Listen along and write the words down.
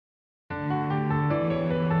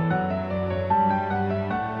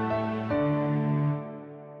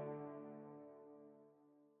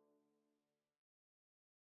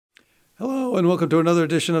Hello, and welcome to another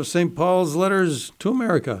edition of St. Paul's Letters to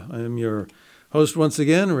America. I am your host once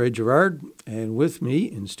again, Ray Gerard, and with me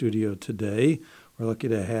in studio today, we're lucky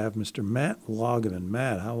to have Mr. Matt Laugemann.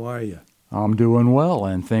 Matt, how are you? I'm doing well,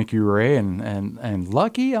 and thank you, Ray. And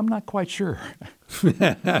lucky, I'm not quite sure.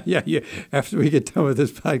 Yeah. After we get done with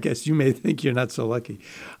this podcast, you may think you're not so lucky.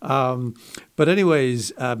 But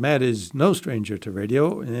anyways, Matt is no stranger to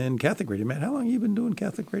radio and Catholic radio. Matt, how long have you been doing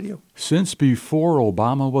Catholic radio? Since before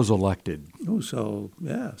Obama was elected. Oh, so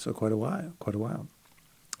quite a while.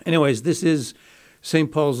 Anyways, this is St.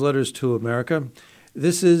 Paul's Letters to America.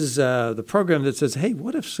 This is the program that says, hey,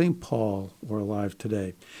 what if St. Paul were alive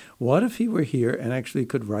today? What if he were here and actually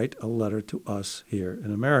could write a letter to us here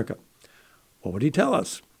in America? What would he tell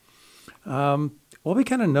us? Well, we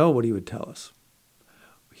kind of know what he would tell us.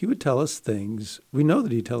 He would tell us things. We know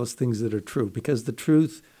that he'd tell us things that are true because the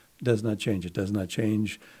truth does not change. It does not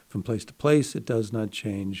change from place to place. It does not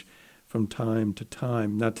change from time to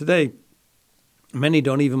time. Now, today, many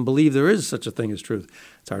don't even believe there is such a thing as truth.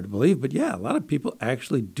 It's hard to believe, but yeah, a lot of people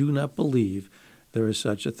actually do not believe there is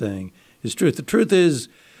such a thing as truth. The truth is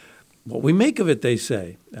what we make of it, they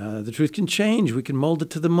say. The truth can change. We can mold it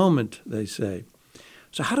to the moment, they say.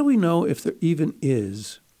 So how do we know if there even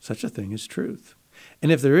is such a thing as truth?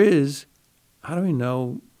 And if there is, how do we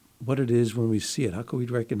know what it is when we see it? How can we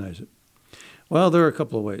recognize it? Well, there are a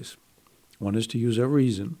couple of ways. One is to use our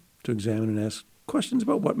reason to examine and ask questions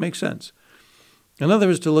about what makes sense. Another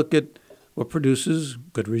is to look at what produces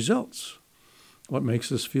good results, what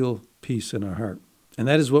makes us feel peace in our heart. And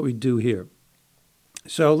that is what we do here.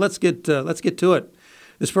 So let's get to it.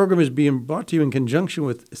 This program is being brought to you in conjunction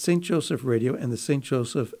with St. Joseph Radio and the St.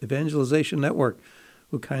 Joseph Evangelization Network,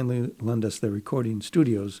 who kindly lend us their recording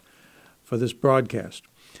studios for this broadcast.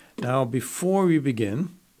 Now, before we begin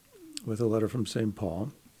with a letter from St.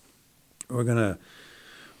 Paul, we're going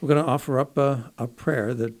to offer up a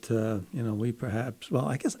prayer that, we perhaps, well,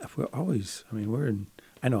 I guess we're always,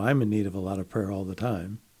 I know I'm in need of a lot of prayer all the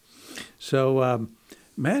time. So,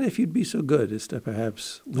 Matt, if you'd be so good as to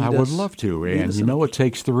perhaps lead us. I would love to. And you know, it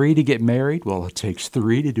takes three to get married. Well, it takes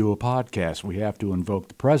three to do a podcast. We have to invoke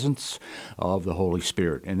the presence of the Holy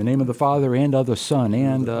Spirit. In the name of the Father, and of the Son,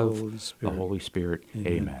 and of the Holy Spirit.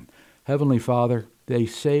 Amen. Heavenly Father, they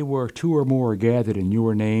say where two or more are gathered in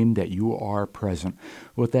your name, that you are present.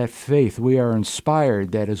 With that faith, we are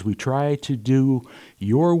inspired that as we try to do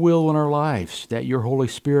your will in our lives, that your Holy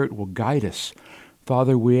Spirit will guide us.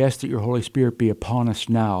 Father, we ask that your Holy Spirit be upon us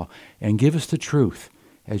now and give us the truth.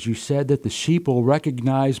 As you said that the sheep will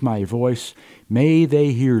recognize my voice, may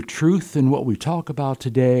they hear truth in what we talk about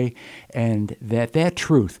today, and that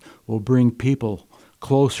truth will bring people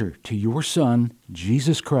closer to your Son,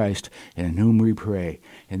 Jesus Christ, in whom we pray.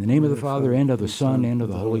 In the name of the Father, and of the Son, and of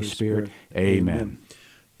the Holy Spirit. Amen.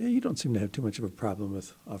 Yeah, you don't seem to have too much of a problem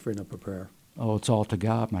with offering up a prayer. Oh, it's all to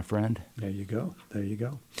God, my friend. There you go.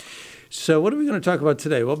 So what are we going to talk about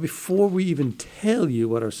today? Well, before we even tell you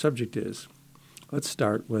what our subject is, let's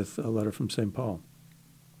start with a letter from St. Paul.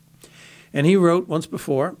 And he wrote once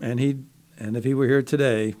before, and if he were here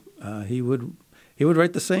today, he would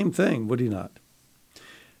write the same thing, would he not?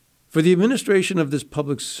 For the administration of this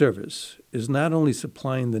public service is not only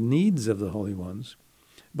supplying the needs of the holy ones,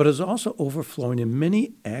 but is also overflowing in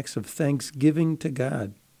many acts of thanksgiving to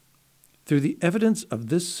God. Through the evidence of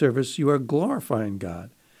this service, you are glorifying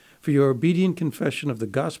God for your obedient confession of the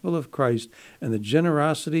gospel of Christ and the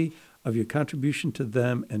generosity of your contribution to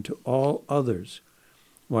them and to all others.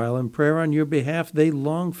 While in prayer on your behalf, they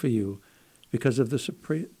long for you because of the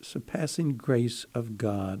surpassing grace of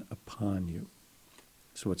God upon you.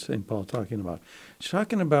 That's what St. Paul is talking about. He's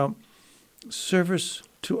talking about service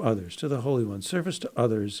to others, to the Holy One, service to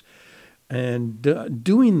others, and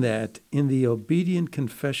doing that in the obedient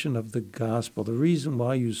confession of the gospel. The reason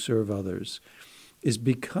why you serve others is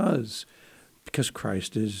because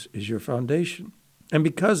Christ is your foundation. And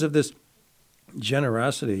because of this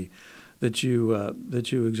generosity that you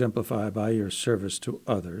exemplify by your service to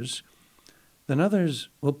others, then others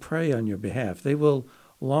will pray on your behalf. They will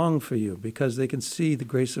long for you because they can see the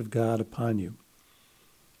grace of God upon you.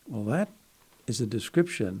 Well, that is a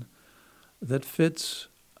description that fits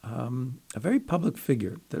a very public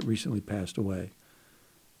figure that recently passed away,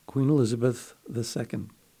 Queen Elizabeth II.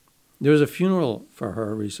 There was a funeral for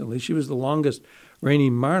her recently. She was the longest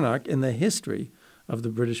reigning monarch in the history of the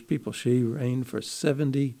British people. She reigned for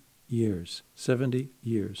 70 years. 70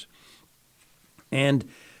 years. And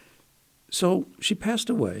so she passed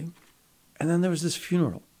away, and then there was this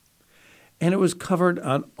funeral. And it was covered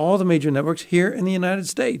on all the major networks here in the United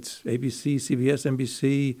States, ABC, CBS,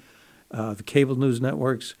 NBC, the cable news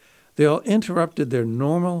networks. They all interrupted their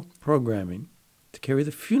normal programming to carry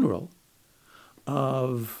the funeral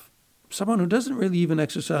of someone who doesn't really even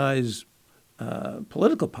exercise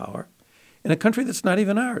political power in a country that's not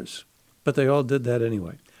even ours. But they all did that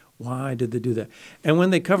anyway. Why did they do that? And when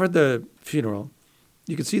they covered the funeral,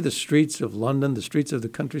 you could see the streets of London, the streets of the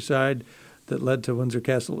countryside that led to Windsor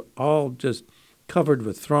Castle, all just covered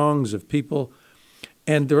with throngs of people.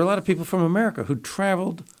 And there were a lot of people from America who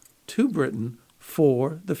traveled to Britain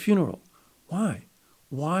for the funeral. Why?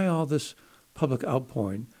 Why all this public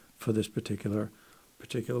outpouring for this particular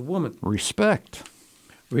woman? Respect.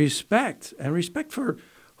 Respect, and respect for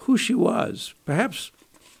who she was. Perhaps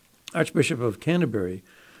Archbishop of Canterbury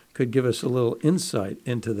could give us a little insight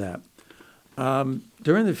into that.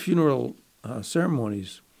 During the funeral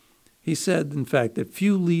ceremonies, he said, in fact, that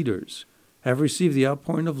few leaders have received the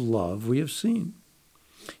outpouring of love we have seen.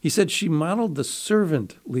 He said she modeled the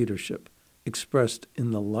servant leadership expressed in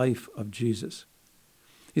the life of Jesus.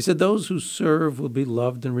 He said those who serve will be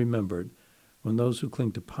loved and remembered when those who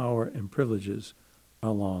cling to power and privileges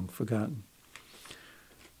are long forgotten.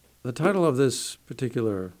 The title of this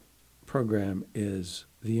particular program is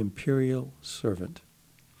The Imperial Servant.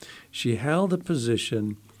 She held a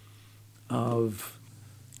position of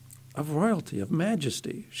royalty, of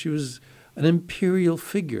majesty. She was an imperial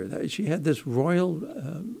figure. She had this royal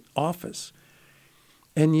office.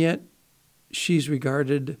 And yet she's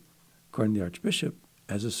regarded, according to the Archbishop,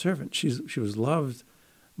 as a servant. She was loved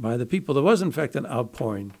by the people. There was, in fact, an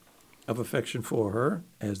outpouring of affection for her,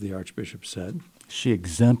 as the Archbishop said. She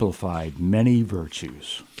exemplified many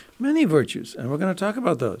virtues. Many virtues, and we're going to talk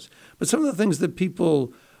about those. But some of the things that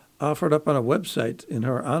people offered up on a website in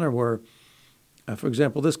her honor were, for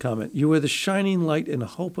example, this comment: "You are the shining light and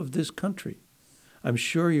hope of this country. I'm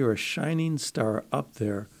sure you're a shining star up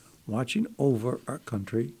there watching over our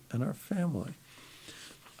country and our family."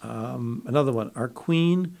 Another one: "Our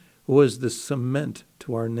queen, who was the cement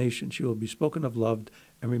to our nation. She will be spoken of, loved,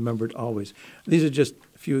 and remembered always." These are just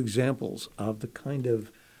a few examples of the kind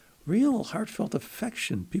of real heartfelt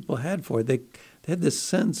affection people had for her. They had this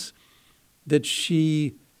sense that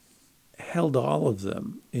she held all of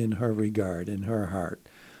them in her regard, in her heart,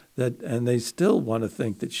 and they still want to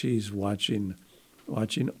think that she's watching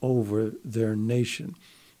over their nation.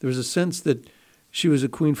 There was a sense that she was a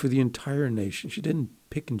queen for the entire nation. She didn't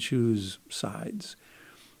pick and choose sides.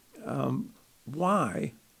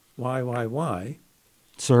 Why?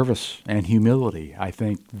 Service and humility. I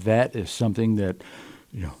think that is something that,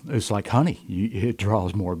 it's like honey. It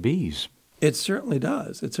draws more bees. It certainly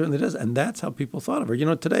does. And that's how people thought of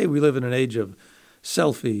her. Today we live in an age of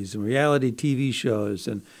selfies and reality TV shows.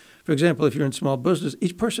 And, for example, if you're in small business,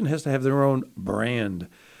 each person has to have their own brand.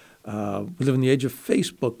 We live in the age of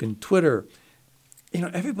Facebook and Twitter.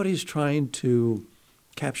 Everybody's trying to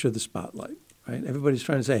capture the spotlight, right? Everybody's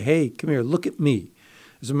trying to say, hey, come here, look at me.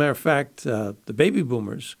 As a matter of fact, the baby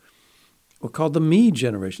boomers were called the me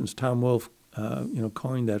generations. Tom Wolfe,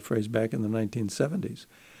 coined that phrase back in the 1970s.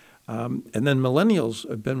 And then millennials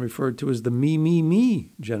have been referred to as the me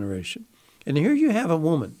generation. And here you have a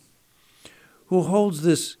woman who holds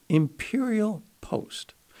this imperial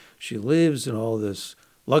post. She lives in all this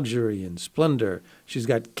luxury and splendor. She's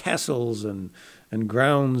got castles and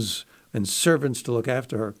grounds and servants to look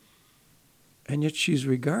after her. And yet she's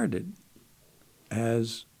regarded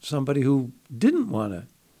as somebody who didn't want to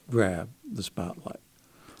grab the spotlight.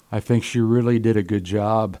 I think she really did a good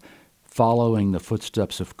job following the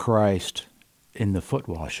footsteps of Christ in the foot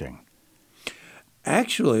washing.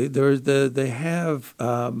 Actually, they have,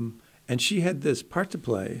 and she had this part to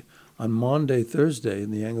play on Maundy Thursday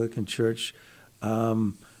in the Anglican Church.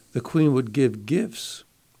 The Queen would give gifts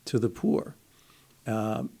to the poor,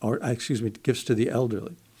 gifts to the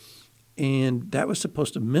elderly. And that was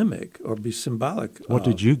supposed to mimic or be symbolic. What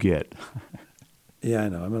did you get? Yeah, I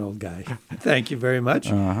know. I'm an old guy. Thank you very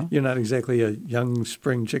much. Uh-huh. You're not exactly a young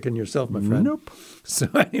spring chicken yourself, my friend. Nope. So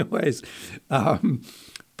anyways,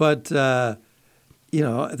 but that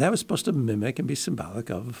was supposed to mimic and be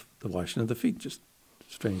symbolic of the washing of the feet. Just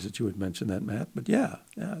strange that you would mention that, Matt. But yeah,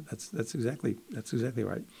 that's exactly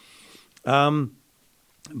right. But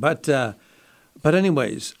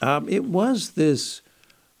anyways, it was this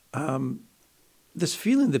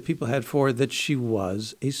feeling that people had for her that she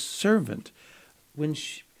was a servant.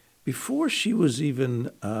 Before she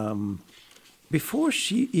even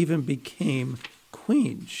became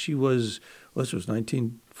queen, this was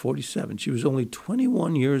 1947. She was only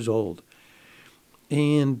 21 years old,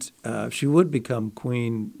 and she would become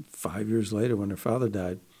queen 5 years later when her father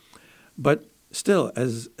died. But still,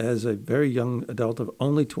 as a very young adult of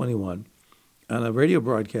only 21, on a radio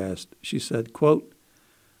broadcast, she said, quote,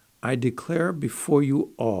 I declare before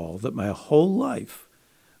you all that my whole life,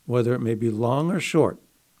 whether it may be long or short,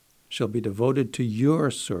 shall be devoted to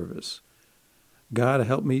your service. God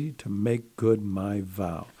help me to make good my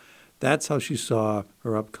vow. That's how she saw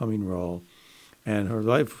her upcoming role and her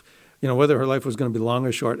life, whether her life was going to be long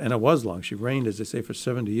or short, and it was long. She reigned, as they say, for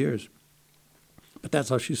 70 years. But that's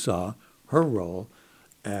how she saw her role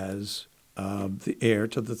as the heir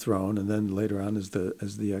to the throne, and then later on as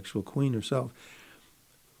the actual queen herself.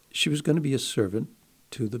 She was going to be a servant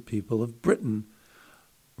to the people of Britain,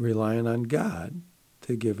 relying on God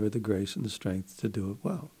to give her the grace and the strength to do it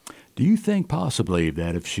well. Do you think possibly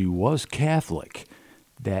that if she was Catholic,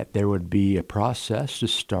 that there would be a process to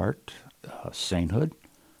start sainthood?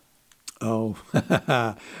 Oh,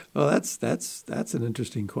 well, that's an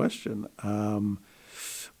interesting question.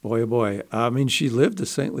 Boy, oh boy. I mean, she lived a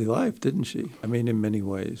saintly life, didn't she? I mean, in many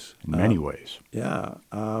ways. In many ways. Yeah.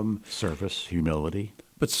 Service, humility.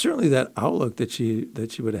 But certainly that outlook that she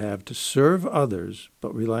would have to serve others,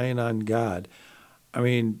 but relying on God. I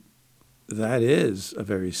mean, that is a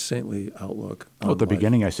very saintly outlook. Well, at the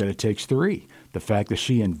beginning, I said it takes three. The fact that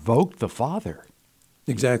she invoked the Father.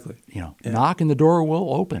 Exactly. Knock and the door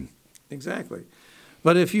will open. Exactly.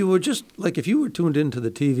 But if you were if you were tuned into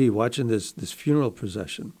the TV watching this funeral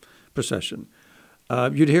procession,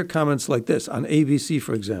 you'd hear comments like this. On ABC,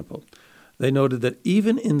 for example, they noted that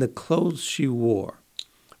even in the clothes she wore,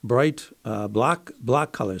 bright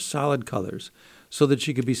block colors, solid colors, so that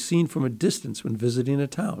she could be seen from a distance when visiting a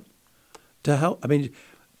town. To help, I mean,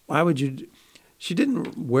 why would you? She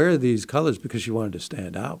didn't wear these colors because she wanted to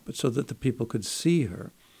stand out, but so that the people could see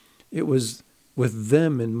her. It was with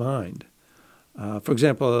them in mind. For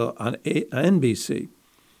example, on NBC,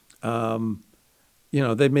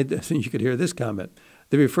 they made this, you could hear this comment.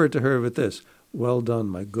 They referred to her with this: "Well done,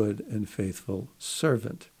 my good and faithful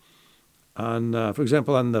servant." For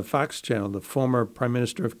example, on the Fox channel, the former Prime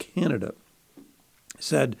Minister of Canada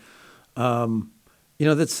said,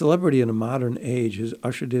 that celebrity in a modern age has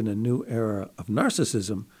ushered in a new era of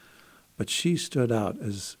narcissism, but she stood out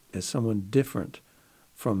as someone different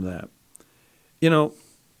from that.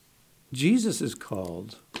 Jesus is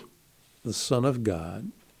called the Son of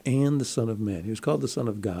God and the Son of Man. He was called the Son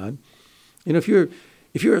of God. If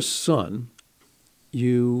you're a son,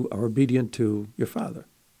 you are obedient to your father.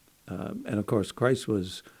 And of course, Christ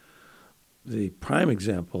was the prime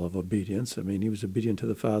example of obedience. I mean, he was obedient to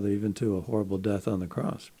the Father, even to a horrible death on the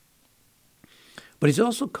cross. But he's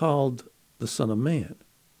also called the Son of Man.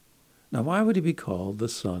 Now, why would he be called the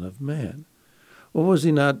Son of Man? Well, was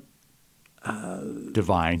he not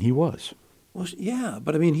divine? He was. Well, yeah,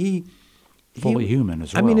 but I mean, he fully human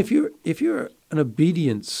as well. I mean, if you're an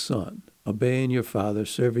obedient son, obeying your father,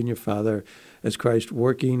 serving your father as Christ,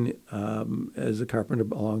 working as a carpenter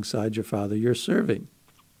alongside your father, you're serving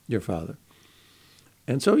your father.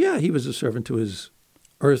 And so, yeah, he was a servant to his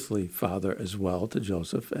earthly father as well, to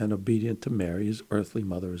Joseph, and obedient to Mary, his earthly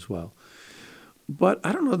mother as well. But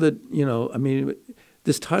I don't know that,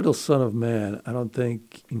 this title, Son of Man, I don't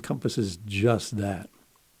think encompasses just that.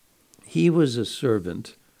 He was a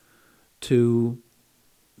servant to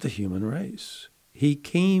the human race. He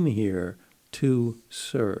came here to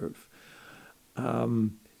serve.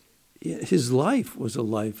 His life was a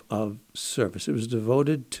life of service. It was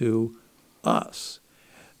devoted to us.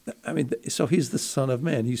 I mean, so he's the Son of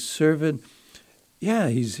Man. He's serving. Yeah,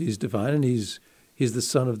 he's divine, and he's the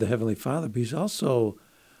Son of the Heavenly Father. But he's also,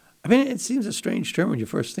 it seems a strange term when you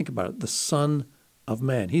first think about it. The Son of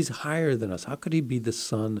Man. He's higher than us. How could he be the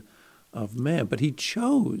Son of Man? But he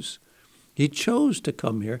chose. He chose to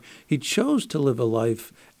come here. He chose to live a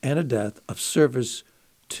life and a death of service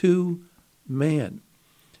to man.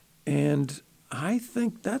 And I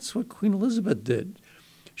think that's what Queen Elizabeth did.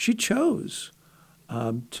 She chose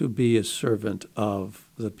to be a servant of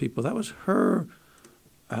the people. That was her,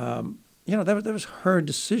 that was her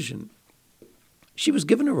decision. She was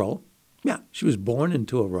given a role. Yeah, she was born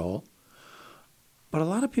into a role. But a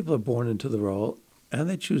lot of people are born into the role, and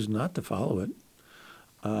they choose not to follow it.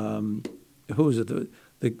 Who was it?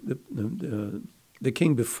 The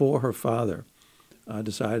king before her father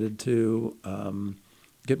decided to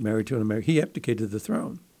get married to an American. He abdicated the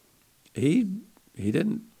throne. He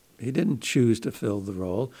didn't choose to fill the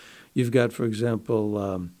role. You've got, for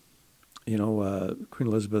example, Queen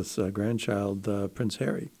Elizabeth's grandchild, Prince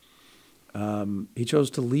Harry. He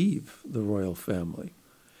chose to leave the royal family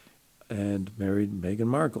and married Meghan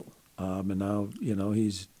Markle. And now,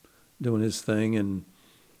 he's doing his thing in,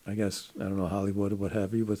 I guess, I don't know, Hollywood or what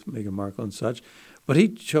have you, with Meghan Markle and such. But he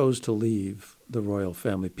chose to leave the royal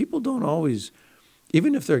family. People don't always,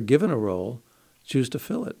 even if they're given a role, choose to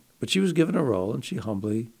fill it. But she was given a role, and she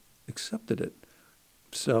humbly accepted it.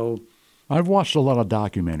 So I've watched a lot of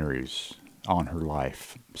documentaries on her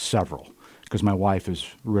life, several, because my wife is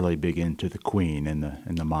really big into the Queen and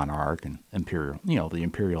the monarch and Imperial, the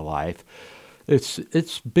Imperial life. It's a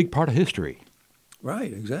big part of history.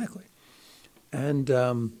 Right, exactly. And,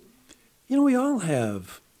 we all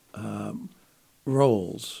have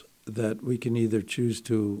roles that we can either choose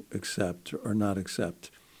to accept or not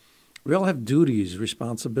accept. We all have duties,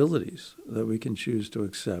 responsibilities that we can choose to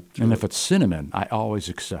accept. And if it's cinnamon, I always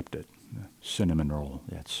accept it. Cinnamon roll,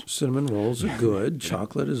 yes. Cinnamon rolls are good.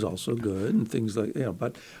 Chocolate is also good, and things like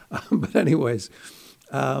But anyways,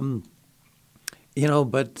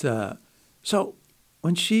 so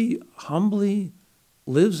when she humbly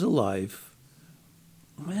lives a life,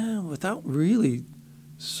 without really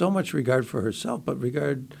so much regard for herself, but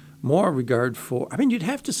more regard for. I mean, you'd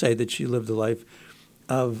have to say that she lived a life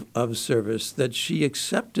of service, that she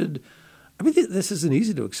accepted. I mean, this isn't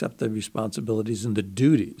easy to accept the responsibilities and the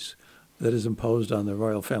duties that is imposed on the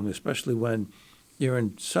royal family, especially when you're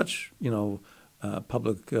in such,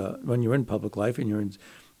 public, when you're in public life and you're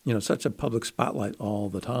in, such a public spotlight all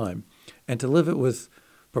the time. And to live it with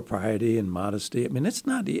propriety and modesty, I mean, it's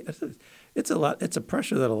not, it's a lot, it's a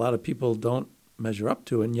pressure that a lot of people don't measure up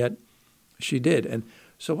to, and yet she did. And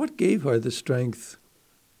so what gave her the strength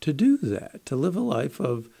to do that, to live a life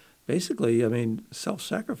of basically,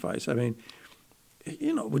 self-sacrifice? I mean,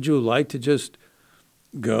 would you like to just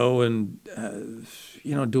go and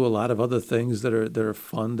do a lot of other things that are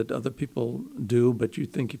fun that other people do, but you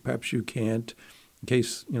think perhaps you can't, in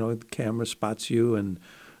case the camera spots you and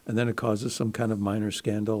then it causes some kind of minor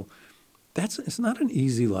scandal? It's not an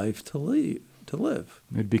easy life to live.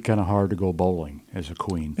 It'd be kind of hard to go bowling as a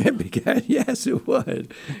queen. Yes, it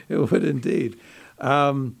would. It would indeed.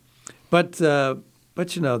 But that's what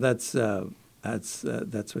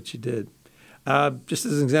she did. Just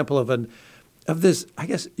as an example of this, I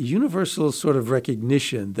guess, universal sort of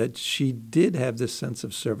recognition that she did have this sense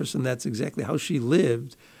of service, and that's exactly how she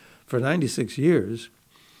lived for 96 years.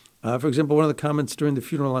 For example, one of the comments during the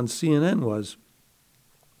funeral on CNN was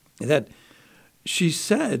that she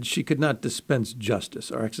said she could not dispense justice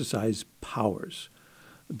or exercise powers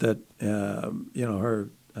that, her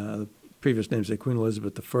previous namesake, Queen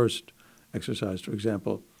Elizabeth I, exercised, for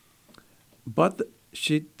example, but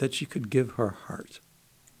that she could give her heart.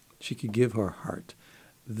 She could give her heart.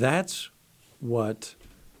 That's what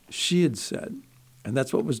she had said, and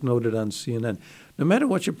that's what was noted on CNN. No matter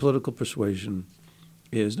what your political persuasion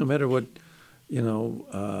is, no matter what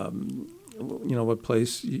what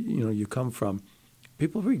place you come from,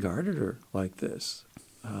 people regarded her like this.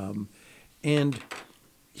 And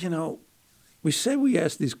we said we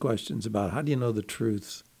asked these questions about how do you know the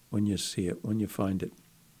truth when you see it, when you find it.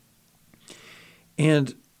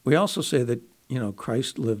 And we also say that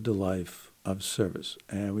Christ lived a life of service,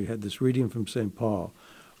 and we had this reading from St. Paul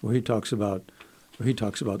where he talks about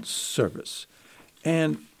service.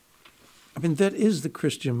 And I mean, that is the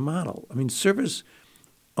Christian model. I mean, service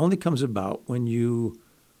only comes about when you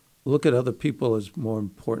look at other people as more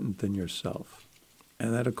important than yourself.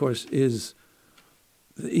 And that, of course, is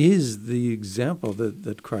the example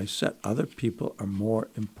that Christ set. Other people are more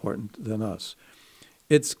important than us.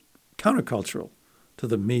 It's countercultural to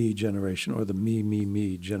the me generation or the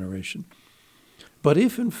me generation. But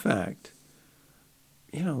if, in fact,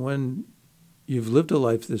 when you've lived a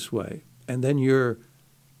life this way, and then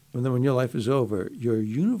when your life is over, you're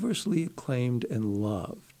universally acclaimed and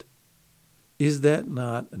loved, is that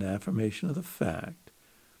not an affirmation of the fact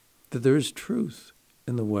that there is truth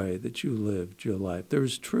in the way that you lived your life? There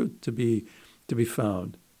is truth to be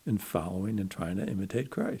found in following and trying to imitate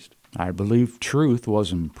Christ. I believe truth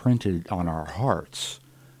was imprinted on our hearts,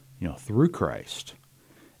 through Christ.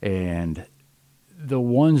 And the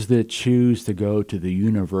ones that choose to go to the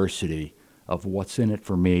university of what's in it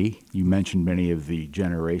for me, you mentioned many of the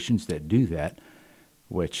generations that do that,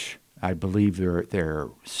 which I believe their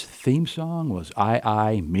theme song was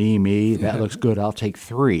I, me. That looks good. I'll take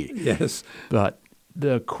 3. Yes. But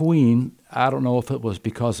the Queen, I don't know if it was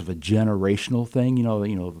because of a generational thing,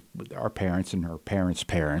 our parents and our parents'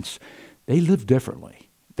 parents, they lived differently.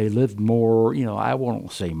 They lived more, I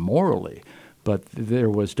won't say morally, but there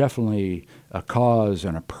was definitely a cause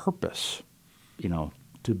and a purpose,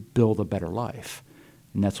 to build a better life.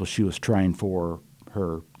 And that's what she was trying for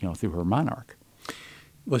her, through her monarch.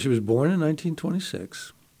 Well, she was born in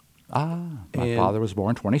 1926. My father was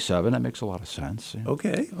born 27. That makes a lot of sense. Yeah.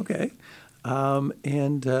 Okay.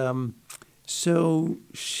 So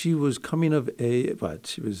she was coming of age,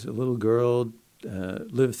 she was a little girl,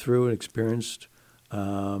 lived through and experienced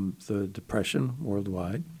the Depression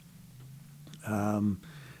worldwide.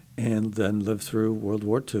 and then lived through World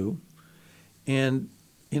War II. And,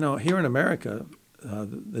 here in America,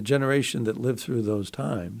 the generation that lived through those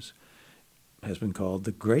times has been called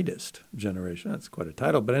the greatest generation. That's quite a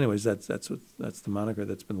title, but anyways, that's the moniker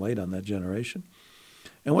that's been laid on that generation.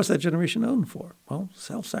 And what's that generation known for? Well,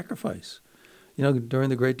 self-sacrifice. During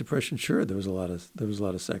the Great Depression, sure, there was a lot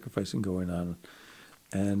of sacrificing going on,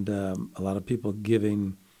 and a lot of people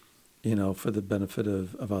giving, for the benefit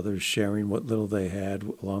of others, sharing what little they had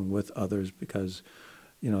along with others, because,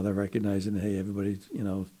 they're recognizing, hey, everybody,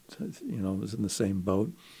 was in the same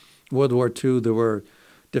boat. World War II, there were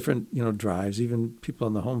different, drives. Even people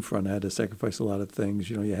on the home front had to sacrifice a lot of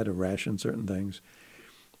things. You had to ration certain things.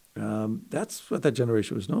 That's what that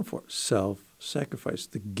generation was known for: self-sacrifice,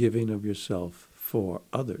 the giving of yourself for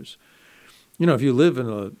others. If you live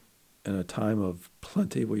in a time of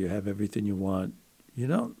plenty where you have everything you want, you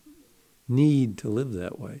don't need to live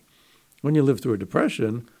that way. When you live through a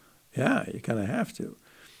depression, yeah, you kind of have to.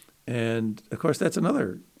 And, of course, that's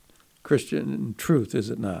another Christian truth,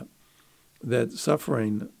 is it not? That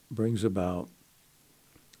suffering brings about,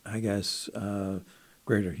 I guess,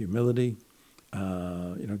 greater humility,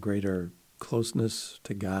 greater closeness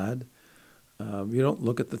to God. You don't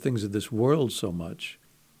look at the things of this world so much.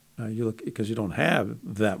 You look because you don't have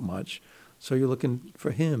that much, so you're looking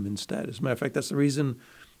for Him instead. As a matter of fact, that's the reason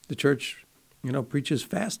the church, preaches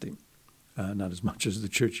fasting. Not as much as the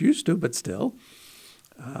church used to, but still.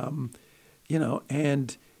 And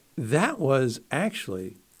that was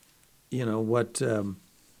actually, what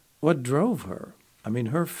drove her. I mean,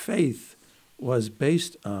 her faith was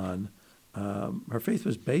based on her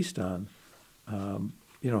Christian faith.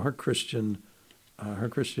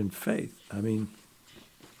 I mean,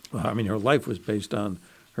 her life was based on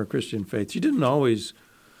her Christian faith. She didn't always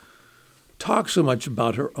talk so much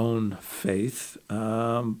about her own faith,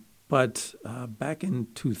 but back in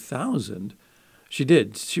 2000, she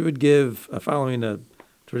did. She would give, following a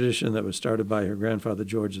tradition that was started by her grandfather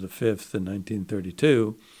George V in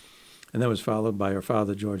 1932, and then was followed by her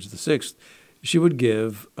father George VI. She would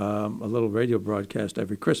give a little radio broadcast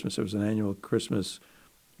every Christmas. It was an annual Christmas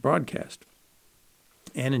broadcast.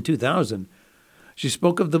 And in 2000, she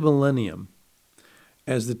spoke of the millennium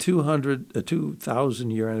as the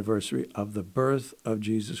 2,000-year anniversary of the birth of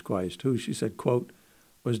Jesus Christ, who, she said, quote,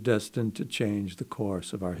 was destined to change the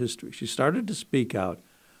course of our history. She started to speak out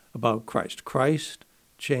about Christ. Christ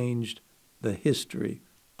changed the history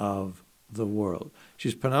of the world.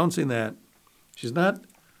 She's pronouncing that. She's not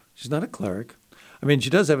a cleric. I mean,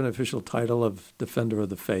 she does have an official title of Defender of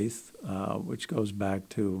the Faith, which goes back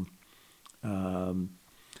to one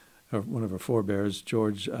of her forebears,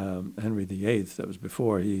 George Henry VIII. That was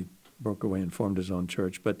before he broke away and formed his own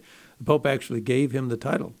church. But the Pope actually gave him the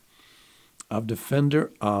title of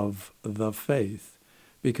Defender of the Faith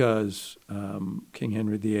because King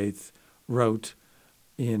Henry VIII wrote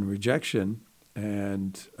in rejection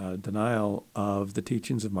and denial of the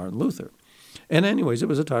teachings of Martin Luther. And anyways, it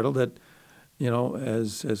was a title that,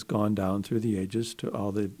 has gone down through the ages to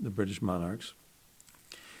all the British monarchs.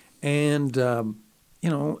 And,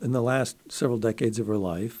 in the last several decades of her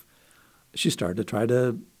life, she started to try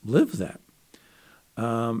to live that.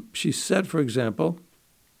 She said, for example,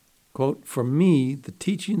 quote, "For me, the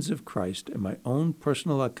teachings of Christ and my own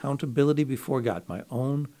personal accountability before God," my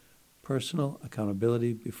own personal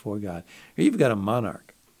accountability before God. Here you've got a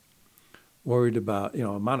monarch worried about,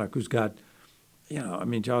 a monarch who's got,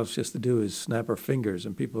 all she has to do is snap her fingers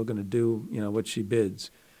and people are going to do, what she bids.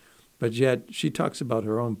 But yet she talks about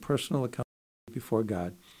her own personal accountability before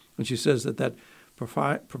God. And she says that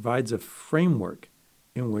provides a framework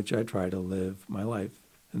in which I try to live my life.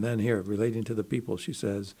 And then here, relating to the people, she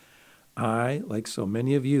says, "I, like so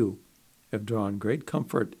many of you, have drawn great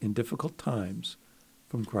comfort in difficult times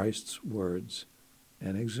from Christ's words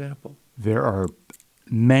and example." There are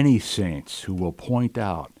many saints who will point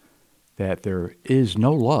out that there is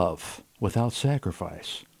no love without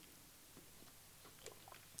sacrifice.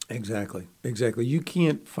 Exactly. You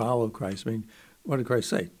can't follow Christ. I mean, what did Christ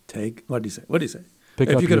say? What did he say? Pick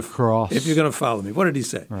up your cross. If you're going to follow me. What did he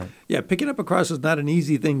say? Right. Yeah, picking up a cross is not an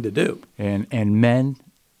easy thing to do. And men,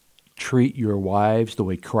 treat your wives the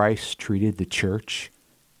way Christ treated the church.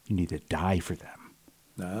 You need to die for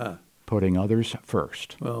them. Putting others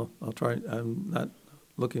first. Well, I'll try. I'm not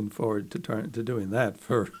looking forward to doing that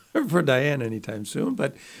for Diane anytime soon.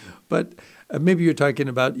 But maybe you're talking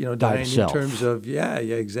about Diane in terms of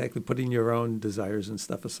exactly, putting your own desires and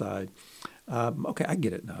stuff aside. Okay, I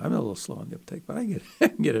get it now. I'm a little slow on the uptake, but I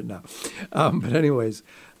get it now. But anyways,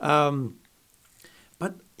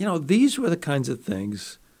 these were the kinds of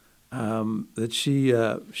things that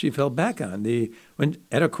she fell back on. When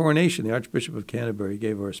at her coronation, the Archbishop of Canterbury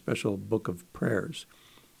gave her a special book of prayers,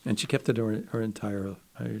 and she kept it her entire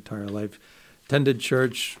life. Attended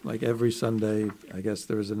church like every Sunday. I guess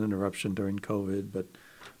there was an interruption during COVID, but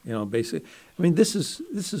basically, I mean, this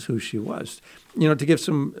is who she was. To give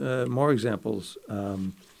some more examples,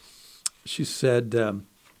 she said,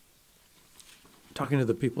 talking to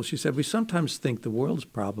the people, she said, "We sometimes think the world's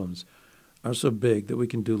problems are so big that we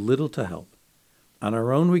can do little to help. On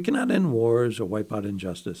our own, we cannot end wars or wipe out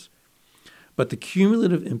injustice. But the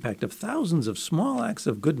cumulative impact of thousands of small acts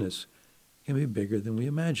of goodness can be bigger than we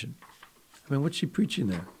imagine." I mean, what's she preaching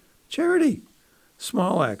there? Charity.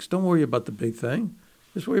 Small acts. Don't worry about the big thing.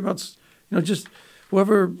 Just worry about, just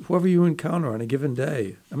whoever you encounter on a given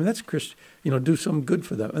day. I mean, that's Christian. Do some good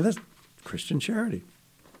for them. And that's Christian charity.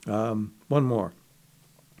 One more.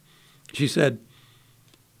 She said,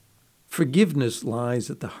 "Forgiveness lies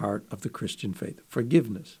at the heart of the Christian faith."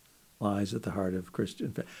 Forgiveness lies at the heart of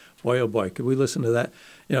Christian faith. Boy, oh boy, could we listen to that?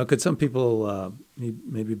 Could some people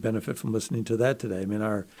maybe benefit from listening to that today? I mean,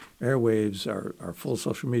 our airwaves, our full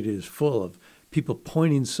social media is full of people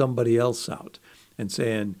pointing somebody else out and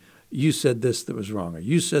saying, "You said this that was wrong," or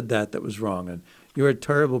 "You said that was wrong," and "You're a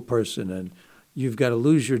terrible person," and "You've got to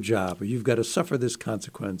lose your job," or "You've got to suffer this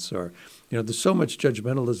consequence," or there's so much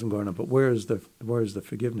judgmentalism going on, but where is the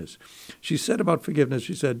forgiveness? She said about forgiveness,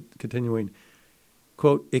 she said, continuing,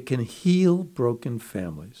 quote, "It can heal broken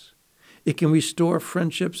families. It can restore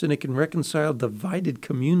friendships, and it can reconcile divided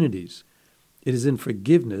communities. It is in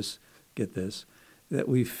forgiveness," get this, "that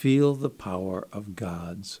we feel the power of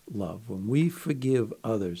God's love." When we forgive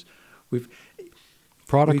others,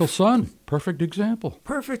 Prodigal son, perfect example.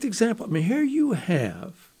 Perfect example. I mean, here you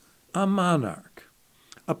have a monarch,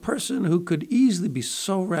 a person who could easily be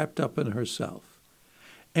so wrapped up in herself,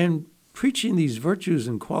 and preaching these virtues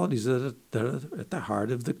and qualities that are at the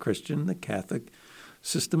heart of the Christian, the Catholic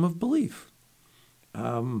system of belief.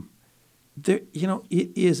 It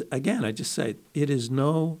is, again, I just say, it is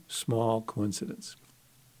no small coincidence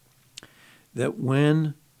that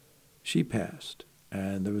when she passed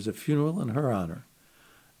and there was a funeral in her honor,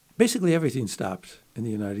 basically everything stopped in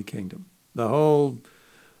the United Kingdom. The whole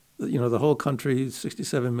country,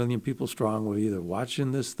 67 million people strong, were either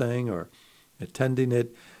watching this thing or attending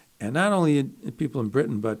it. And not only people in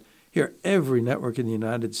Britain, but here, every network in the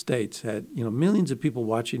United States had, millions of people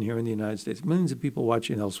watching here in the United States, millions of people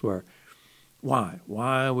watching elsewhere. Why?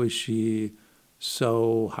 Why was she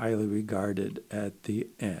so highly regarded at the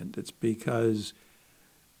end? It's because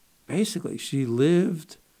basically she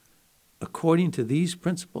lived according to these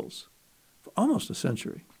principles for almost a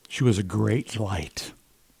century. She was a great light.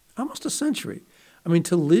 Almost a century. I mean,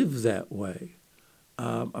 to live that way.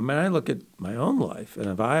 I look at my own life, and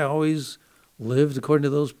if I always lived according to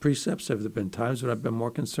those precepts, have there been times when I've been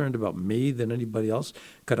more concerned about me than anybody else?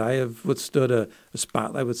 Could I have withstood a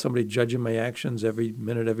spotlight with somebody judging my actions every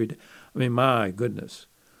minute, every day? I mean, my goodness.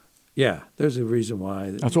 Yeah, there's a reason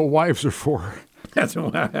why. That's what wives are for. That's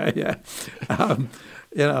why, yeah.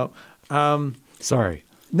 Sorry.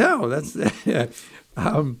 No, that's, yeah.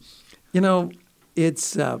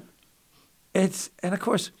 It's, and of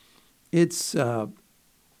course, it's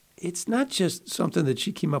not just something that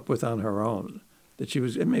she came up with on her own, that she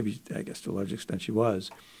was, and maybe, I guess to a large extent she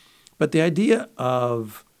was, but the idea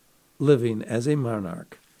of living as a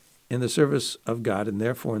monarch in the service of God and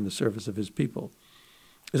therefore in the service of his people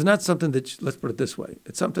is not something that, let's put it this way,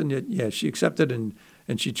 it's something that, yeah, she accepted and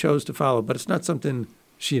she chose to follow, but it's not something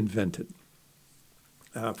she invented.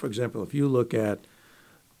 For example, if you look at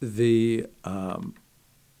the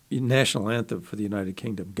national anthem for the United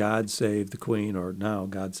Kingdom, "God Save the Queen," or now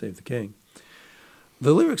 "God Save the King,"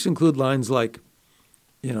 the lyrics include lines like,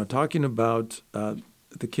 talking about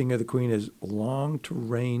the king or the queen is long to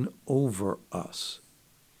reign over us.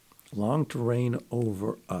 Long to reign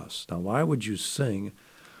over us. Now, why would you sing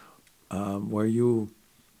where you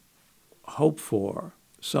hope for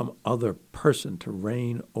some other person to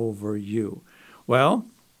reign over you? Well,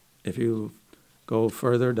 if you go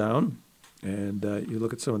further down and you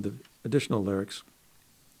look at some of the additional lyrics,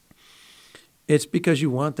 it's because you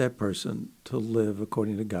want that person to live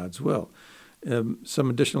according to God's will. Some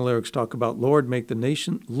additional lyrics talk about, Lord, make the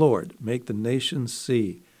nation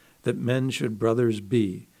see that men should brothers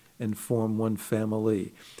be and form one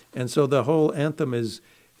family. And so the whole anthem is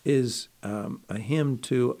a hymn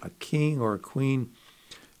to a king or a queen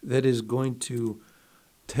that is going to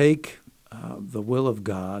take the will of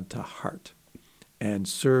God to heart and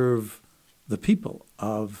serve the people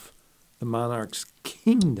of the monarch's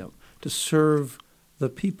kingdom, to serve the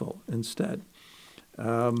people instead.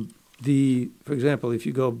 For example, if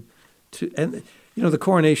you go and the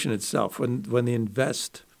coronation itself, when they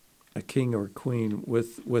invest a king or a queen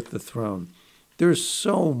with the throne, there's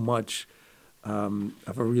so much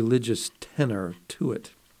of a religious tenor to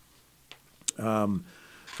it.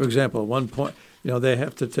 For example, at one point, they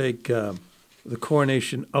have to take the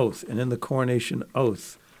coronation oath, and in the coronation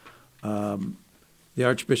oath, the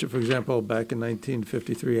Archbishop, for example, back in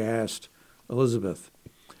 1953, asked Elizabeth,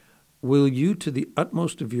 "Will you, to the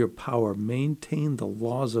utmost of your power, maintain the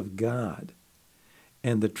laws of God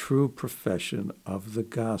and the true profession of the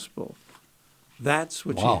gospel?" That's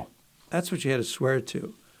what that's what you had to swear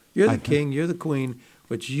to. You're the king, you're the queen,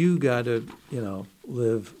 but you got to,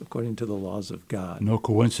 live according to the laws of God. No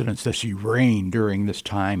coincidence that she reigned during this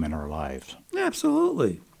time in our lives.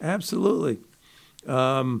 Absolutely, absolutely.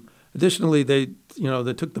 Additionally, they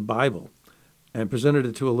took the Bible and presented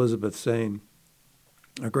it to Elizabeth, saying,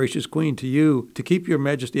 "Our gracious queen, to you, to keep your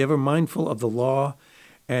majesty ever mindful of the law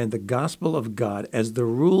and the gospel of God as the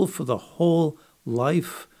rule for the whole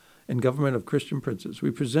life and government of Christian princes,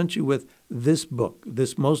 we present you with this book,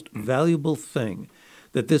 this most valuable thing,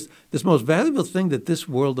 this most valuable thing that this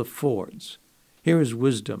world affords. Here is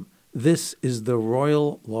wisdom. This is the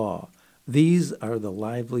royal law. These are the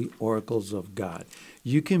lively oracles of God."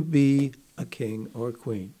 You can be a king or a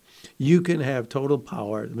queen. You can have total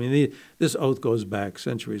power. I mean, this oath goes back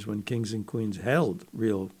centuries when kings and queens held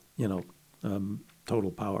real,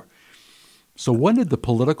 total power. So when did the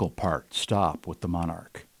political part stop with the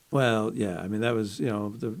monarch? Well, yeah, I mean, that was,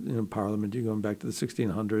 Parliament, you're going back to the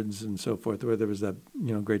 1600s and so forth, where there was that,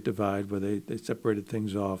 great divide where they separated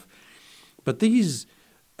things off. But these,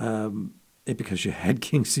 because you had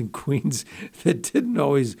kings and queens that didn't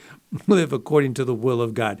always live according to the will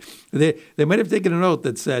of God. They might have taken an oath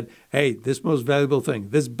that said, "Hey, this most valuable thing,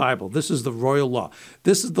 this Bible, this is the royal law.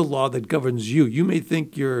 This is the law that governs you. You may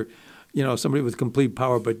think you're somebody with complete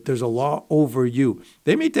power, but there's a law over you."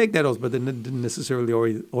 They may take that oath, but they didn't necessarily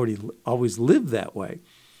already always live that way.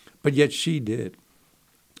 But yet she did.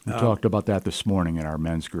 We talked about that this morning in our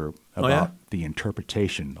men's group, about the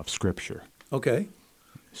interpretation of Scripture. Okay.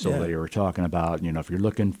 So they were talking about, if you're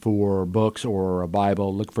looking for books or a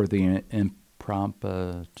Bible, look for the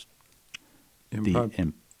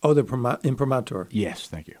imprimatur. Yes,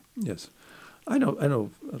 thank you. Yes. I know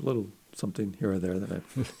a little something here or there that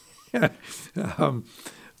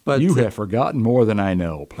but you have forgotten more than I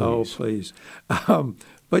know, please. Oh, please.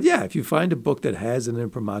 But yeah, if you find a book that has an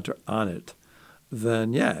imprimatur on it,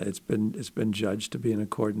 then it's been judged to be in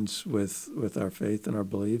accordance with our faith and our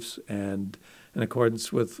beliefs and in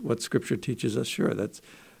accordance with what Scripture teaches us. Sure, that's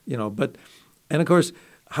but and of course,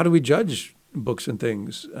 how do we judge books and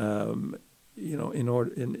things? In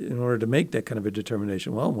order to make that kind of a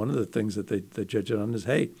determination, well, one of the things that they judge it on is,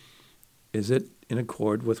 hey, is it in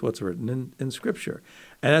accord with what's written in Scripture?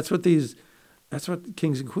 And that's what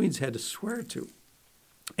kings and queens had to swear to.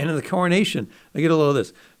 And in the coronation, I get a load of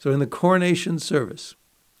this. So in the coronation service,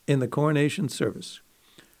 there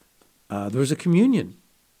was a communion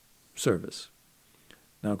service.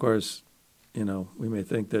 Now, of course, we may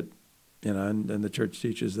think that, and the church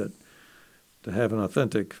teaches that to have an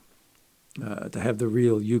authentic, to have the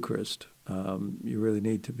real Eucharist, you really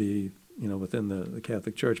need to be, within the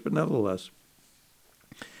Catholic Church. But nevertheless,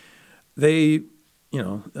 they,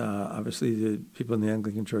 obviously the people in the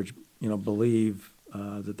Anglican Church, believe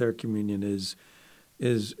that their communion is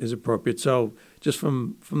appropriate. So just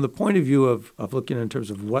from the point of view of looking in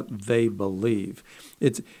terms of what they believe,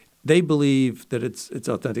 they believe that it's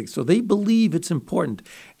authentic. So they believe it's important.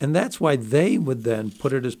 And that's why they would then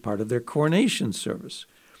put it as part of their coronation service.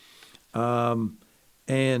 One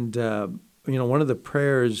of the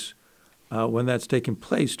prayers when that's taking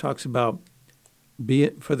place talks about be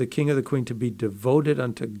it for the king or the queen to be devoted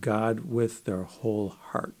unto God with their whole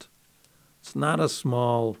heart. It's not a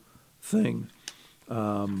small thing.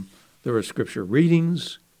 There are scripture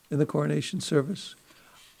readings in the coronation service.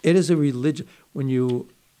 It is a religion. When you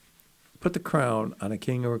put the crown on a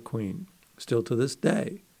king or a queen, still to this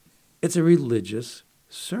day, it's a religious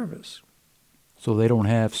service. So they don't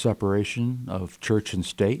have separation of church and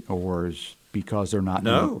state, or is because they're not?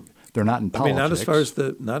 No, they're not in politics. I mean,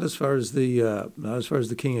 not as far as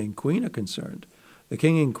the king and queen are concerned. The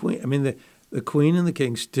king and queen. I mean, the queen and the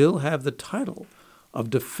king still have the title of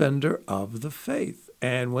defender of the faith,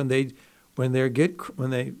 and when they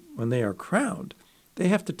are crowned, they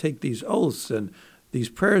have to take these oaths, and these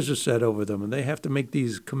prayers are said over them, and they have to make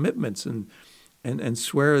these commitments and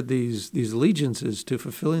swear these allegiances to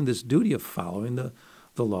fulfilling this duty of following the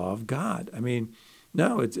law of God. I mean,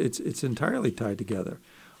 no, it's entirely tied together.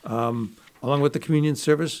 Along with the communion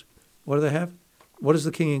service, what do they have? What does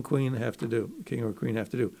the king and queen have to do? King or queen have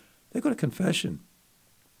to do? They go to confession.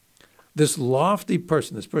 This lofty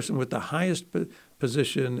person, this person with the highest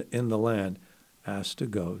position in the land, has to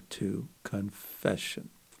go to confession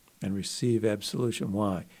and receive absolution.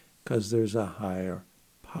 Why? Because there's a higher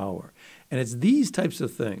power. And it's these types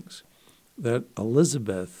of things that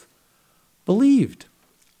Elizabeth believed.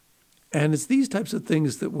 And it's these types of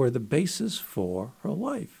things that were the basis for her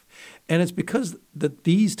life. And it's because that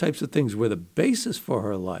these types of things were the basis for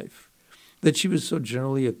her life that she was so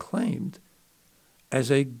generally acclaimed as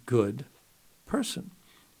a good person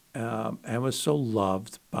and was so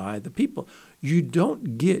loved by the people. You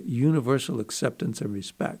don't get universal acceptance and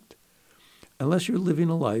respect unless you're living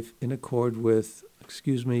a life in accord with,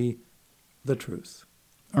 the truth.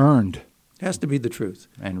 Earned. It has to be the truth.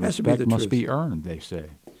 And respect must be earned, they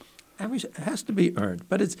say. It has to be earned.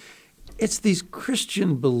 But it's these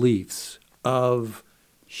Christian beliefs of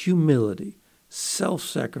humility,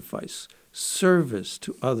 self-sacrifice, service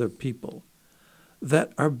to other people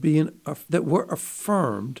that were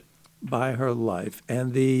affirmed by her life,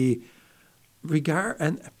 and the regard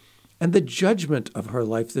and the judgment of her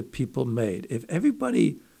life that people made. If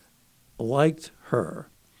everybody liked her,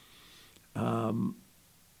 and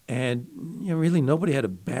really nobody had a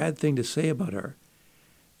bad thing to say about her,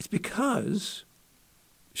 it's because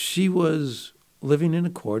she was living in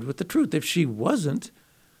accord with the truth. If she wasn't,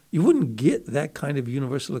 you wouldn't get that kind of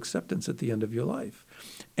universal acceptance at the end of your life.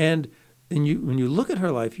 And when you look at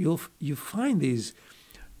her life, you find these.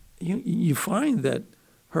 You find that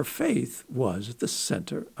her faith was at the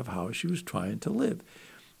center of how she was trying to live.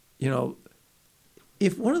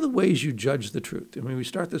 If one of the ways you judge the truth, we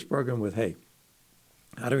start this program with, hey,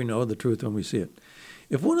 how do we know the truth when we see it?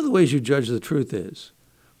 If one of the ways you judge the truth is,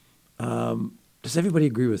 does everybody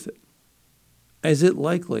agree with it? Is it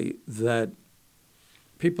likely that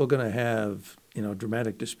people are going to have,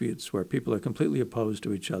 dramatic disputes where people are completely opposed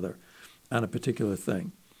to each other on a particular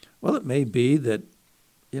thing? Well, it may be that,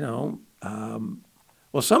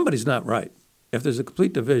 somebody's not right. If there's a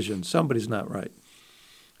complete division, somebody's not right.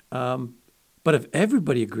 But if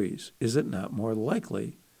everybody agrees, is it not more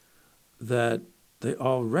likely that they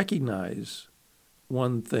all recognize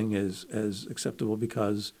one thing as acceptable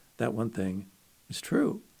because that one thing is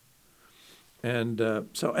true? And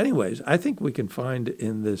so anyways, I think we can find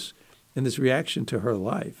in this reaction to her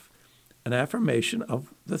life an affirmation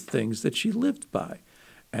of the things that she lived by.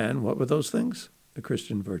 And what were those things? The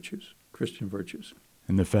Christian virtues.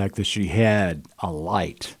 And the fact that she had a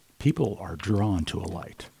light. People are drawn to a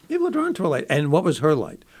light. People are drawn to a light. And what was her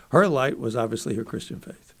light? Her light was obviously her Christian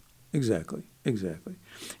faith. Exactly.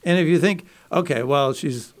 And if you think, okay, well,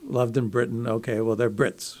 she's loved in Britain. Okay, well, they're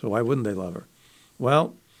Brits, so why wouldn't they love her?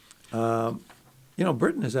 Well,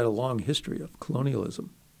 Britain has had a long history of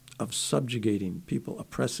colonialism, of subjugating people,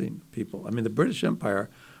 oppressing people. The British Empire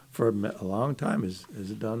for a long time has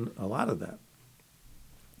done a lot of that.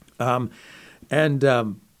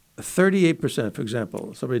 38%, for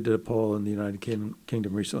example, somebody did a poll in the United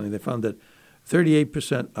Kingdom recently. They found that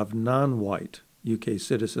 38% of non-white UK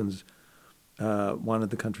citizens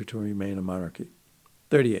wanted the country to remain a monarchy.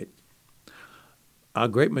 38. A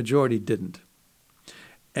great majority didn't.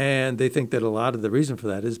 And they think that a lot of the reason for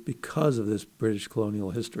that is because of this British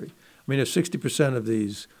colonial history. If 60% of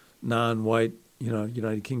these non-white,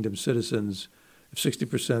 United Kingdom citizens, if 60%,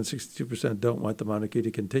 62% don't want the monarchy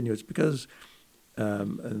to continue, it's because,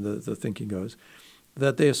 and the thinking goes,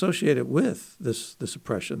 that they associate it with this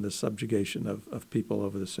oppression, this subjugation of people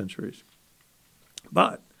over the centuries.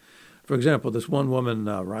 But, for example, this one woman,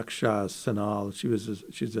 Raksha Senal,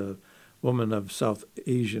 she's a woman of South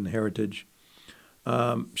Asian heritage.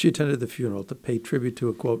 She attended the funeral to pay tribute to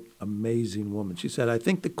a, quote, amazing woman. She said, I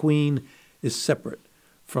think the Queen is separate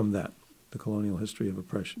from that, the colonial history of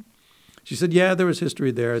oppression. She said, yeah, there was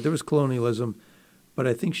history there was colonialism, but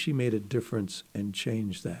I think she made a difference and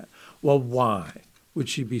changed that. Well, why would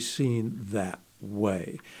she be seen that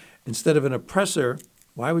way? Instead of an oppressor,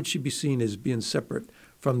 why would she be seen as being separate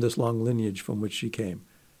from this long lineage from which she came?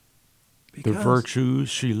 Because the virtues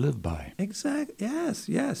she lived by. Exactly. Yes.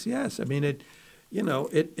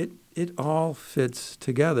 It all fits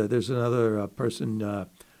together. There's another person,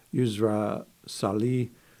 Yusra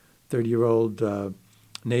Salih, 30-year-old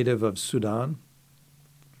native of Sudan.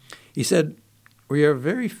 He said, we are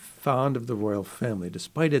very fond of the royal family,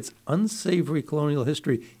 despite its unsavory colonial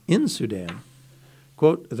history in Sudan.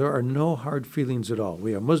 Quote, there are no hard feelings at all.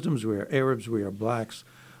 We are Muslims, we are Arabs, we are blacks,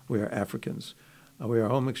 we are Africans. We are a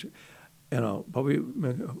whole mixture, but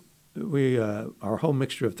we are a whole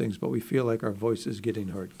mixture of things, but we feel like our voice is getting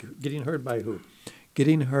heard. Getting heard by who?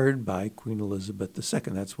 Getting heard by Queen Elizabeth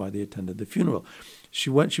II. That's why they attended the funeral. She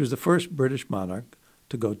was the first British monarch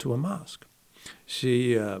to go to a mosque.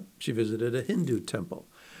 She visited a Hindu temple.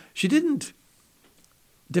 She didn't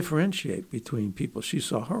differentiate between people. She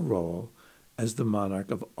saw her role as the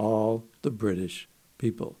monarch of all the British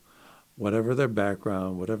people, whatever their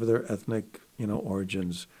background, whatever their ethnic,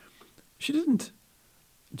 origins. She didn't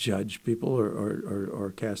judge people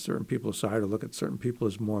or cast certain people aside or look at certain people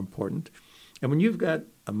as more important. And when you've got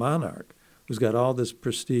a monarch who's got all this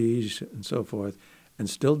prestige and so forth and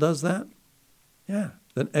still does that,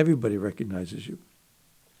 then everybody recognizes you.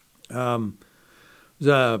 There's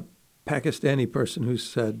a Pakistani person who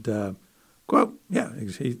said, quote,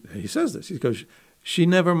 he says this. He goes, she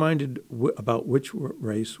never minded about which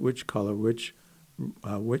race, which color, which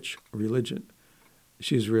religion.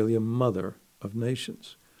 She's really a mother of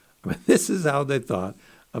nations. I mean, this is how they thought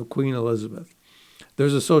of Queen Elizabeth.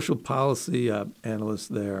 There's a social policy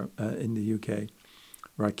analyst there in the UK,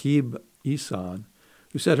 Rakib Ihsan,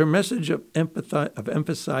 who said her message of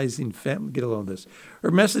emphasizing family, get along this,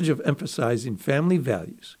 her message of emphasizing family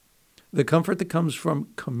values, the comfort that comes from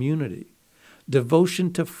community,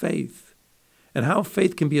 devotion to faith, and how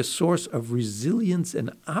faith can be a source of resilience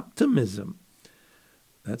and optimism.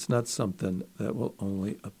 That's not something that will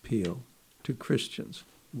only appeal to Christians.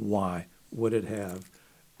 Why would it have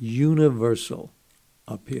universal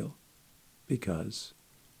appeal? Because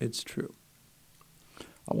it's true.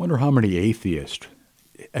 I wonder how many atheists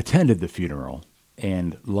attended the funeral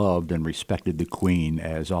and loved and respected the Queen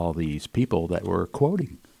as all these people that were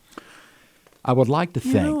quoting. I would like to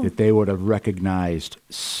think that they would have recognized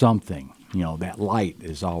something. That light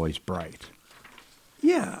is always bright.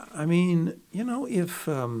 Yeah, I mean,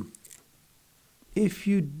 if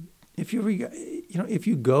you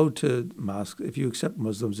go to mosques, if you accept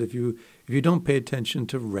Muslims, if you don't pay attention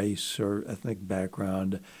to race or ethnic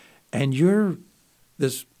background, and you're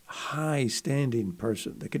this high-standing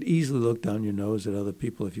person that could easily look down your nose at other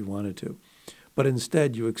people if you wanted to, but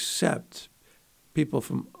instead you accept people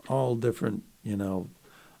from all different,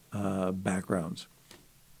 backgrounds,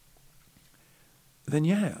 then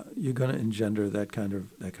you're going to engender that kind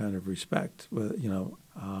of respect.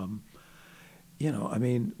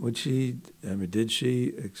 Did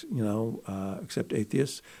she, accept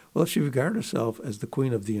atheists? Well, if she regarded herself as the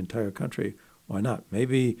queen of the entire country, why not?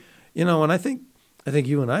 Maybe, and I think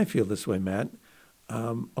you and I feel this way, Matt.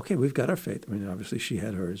 Okay, we've got our faith. I mean, obviously she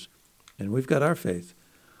had hers, and we've got our faith.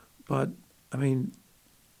 But,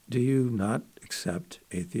 do you not accept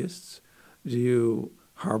atheists? Do you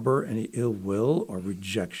harbor any ill will or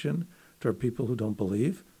rejection toward people who don't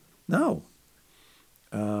believe? No.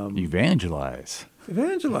 Evangelize. I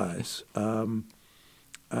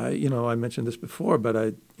mentioned this before, but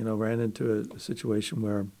I, ran into a situation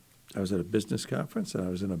where I was at a business conference and I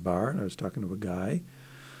was in a bar and I was talking to a guy,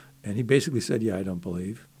 and he basically said, I don't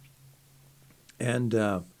believe. And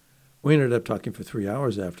we ended up talking for 3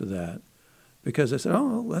 hours after that because I said,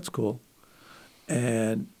 oh, well, that's cool.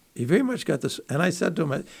 And he very much got this, and I said to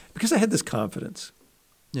him, because I had this confidence,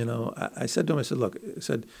 I said to him,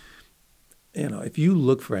 if you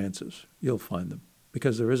look for answers, you'll find them,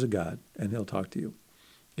 because there is a God, and he'll talk to you.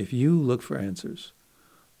 If you look for answers,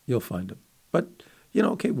 you'll find them. But,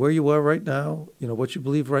 where you are right now, what you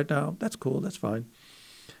believe right now, that's cool, that's fine.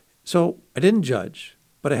 So I didn't judge,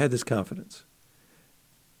 but I had this confidence.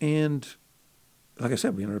 And like I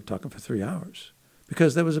said, we ended up talking for 3 hours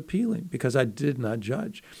because that was appealing, because I did not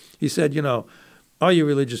judge. He said, all you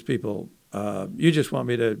religious people, you just want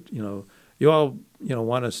me to, you all,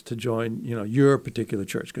 want us to join, your particular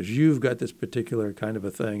church because you've got this particular kind of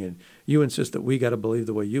a thing, and you insist that we got to believe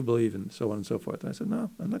the way you believe, and so on and so forth. And I said, no,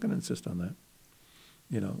 I'm not going to insist on that.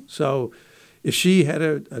 So if she had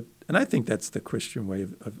and I think that's the Christian way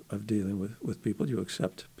of dealing with people. You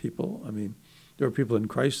accept people. I mean, there were people in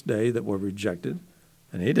Christ's day that were rejected,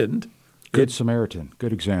 and he didn't. Good Samaritan,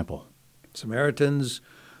 good example. Samaritans,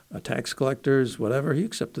 tax collectors, whatever, he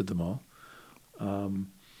accepted them all.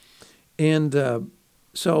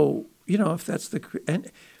 So if that's the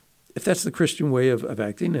Christian way of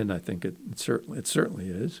acting, and I think it certainly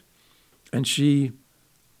is, and she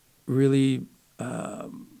really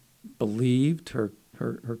believed her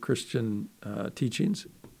Christian teachings,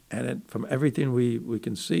 and from everything we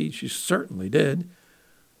can see, she certainly did,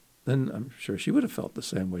 then I'm sure she would have felt the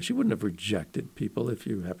same way. She wouldn't have rejected people if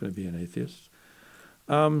you happen to be an atheist.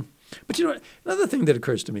 But another thing that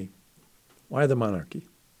occurs to me, why the monarchy?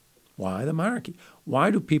 Why the monarchy?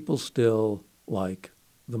 Why do people still like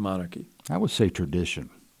the monarchy? I would say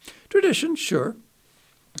tradition. Tradition, sure.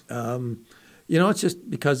 It's just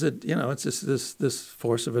because it's just this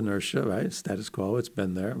force of inertia, right? Status quo. It's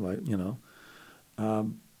been there,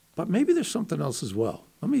 but maybe there's something else as well.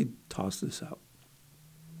 Let me toss this out.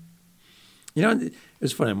 You know,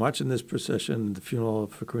 it's funny. I'm watching this procession, the funeral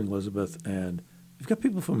for Queen Elizabeth, and you've got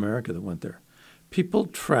people from America that went there. People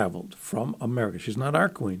traveled from America. She's not our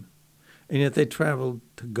queen, and yet they traveled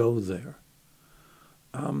to go there.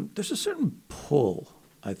 There's a certain pull,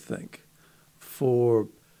 I think, for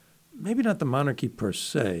maybe not the monarchy per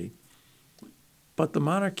se, but the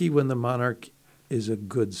monarchy when the monarch is a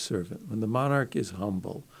good servant, when the monarch is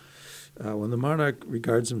humble, when the monarch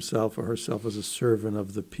regards himself or herself as a servant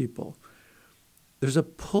of the people. There's a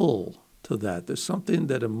pull to that. There's something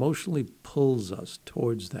that emotionally pulls us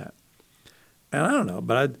towards that. And I don't know,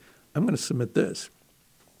 but I'm going to submit this.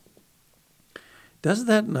 Does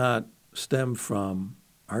that not stem from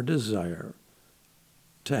our desire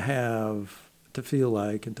to feel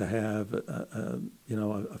like and to have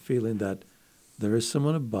a feeling that there is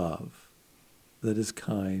someone above that is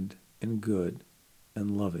kind and good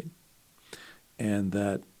and loving, and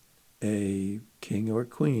that a king or a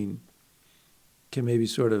queen can maybe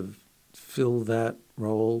sort of fill that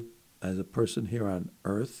role as a person here on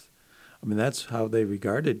earth? I mean, that's how they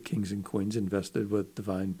regarded kings and queens invested with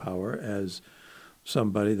divine power, as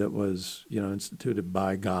somebody that was, instituted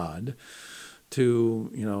by God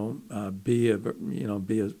to, be a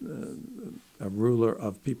ruler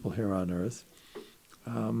of people here on earth.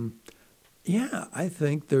 I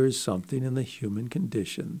think there is something in the human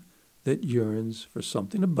condition that yearns for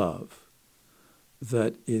something above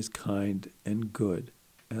that is kind and good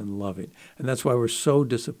and loving. And that's why we're so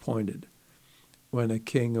disappointed when a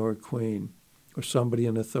king or a queen or somebody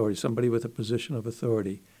in authority, somebody with a position of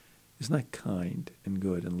authority, is not kind and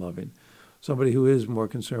good and loving. Somebody who is more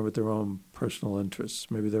concerned with their own personal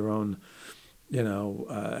interests, maybe their own,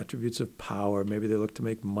 attributes of power. Maybe they look to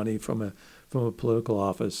make money from a political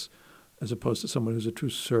office, as opposed to someone who's a true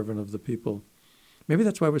servant of the people. Maybe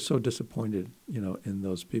that's why we're so disappointed, in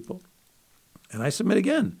those people. And I submit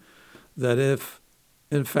again that if,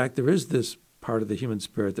 in fact, there is this part of the human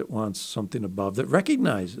spirit that wants something above, that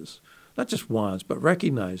recognizes, not just wants, but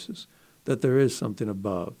recognizes that there is something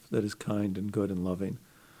above that is kind and good and loving,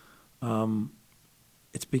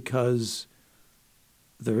 it's because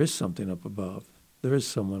there is something up above. There is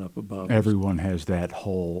someone up above. Everyone has that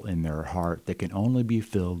hole in their heart that can only be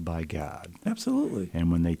filled by God. Absolutely. And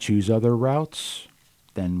when they choose other routes,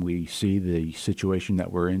 then we see the situation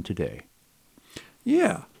that we're in today.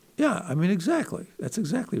 Yeah. I mean, exactly. That's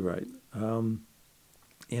exactly right. But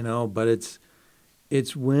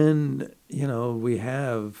it's when, we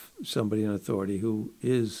have somebody in authority who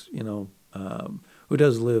is, who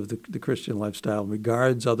does live the Christian lifestyle and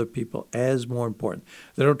regards other people as more important.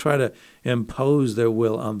 They don't try to impose their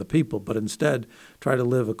will on the people, but instead try to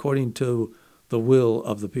live according to the will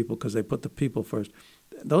of the people because they put the people first.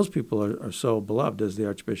 Those people are so beloved, as the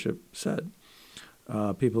Archbishop said.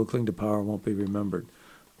 People who cling to power won't be remembered.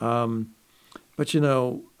 But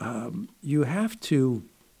you have to,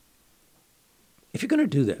 if you're going to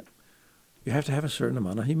do that, you have to have a certain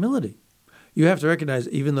amount of humility. You have to recognize,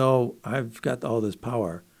 even though I've got all this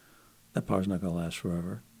power, that power's not going to last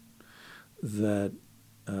forever. That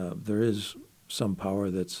there is some power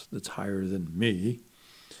that's higher than me.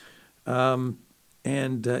 And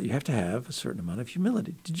you have to have a certain amount of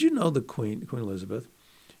humility. Did you know the Queen Elizabeth,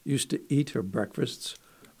 used to eat her breakfast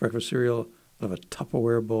cereal out of a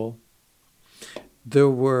Tupperware bowl? There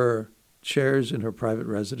were chairs in her private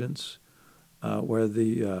residence where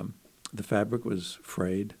the fabric was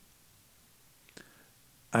frayed.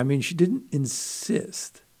 I mean, she didn't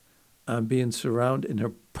insist on being surrounded in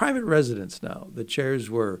her private residence now. The chairs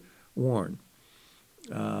were worn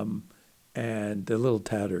and they're a little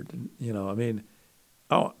tattered. I'm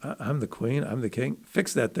the queen, I'm the king.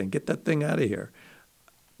 Fix that thing. Get that thing out of here.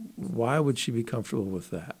 Why would she be comfortable with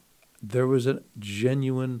that? There was a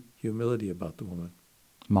genuine humility about the woman.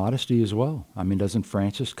 Modesty as well. I mean, doesn't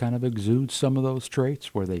Francis kind of exude some of those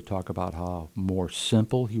traits where they talk about how more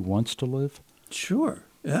simple he wants to live? Sure.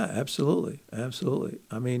 Yeah, absolutely. Absolutely.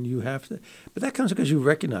 I mean, you have to, but that comes because you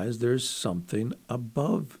recognize there's something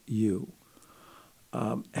above you.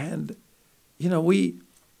 What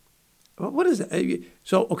is it?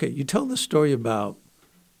 So, okay, you tell the story about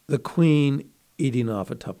the Queen eating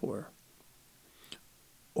off a Tupperware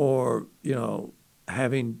or,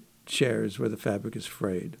 having chairs where the fabric is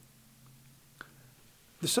frayed.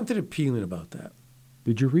 There's something appealing about that.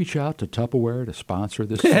 Did you reach out to Tupperware to sponsor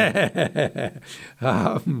this? I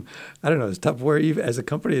don't know. Is Tupperware as a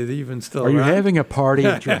company even still around? Are you having a party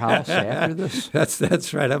at your house after this?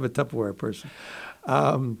 That's right. I'm a Tupperware person.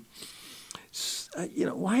 Why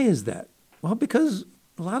is that? Well, because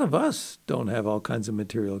a lot of us don't have all kinds of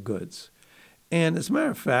material goods. And as a matter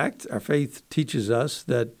of fact, our faith teaches us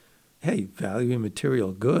that, hey, valuing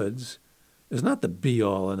material goods is not the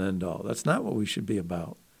be-all and end-all. That's not what we should be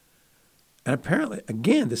about. And apparently,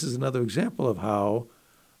 again, this is another example of how,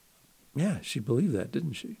 she believed that,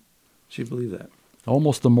 didn't she? She believed that.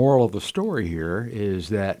 Almost the moral of the story here is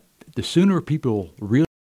that the sooner people realize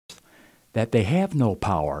that they have no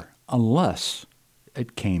power unless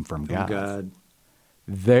it came from God.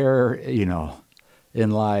 There,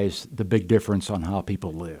 in lies the big difference on how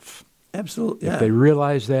people live. Absolutely. Yeah. If they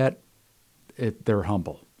realize that, they're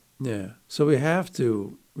humble. Yeah. So we have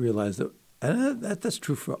to realize that, and that's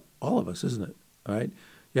true for all of us, isn't it? All right?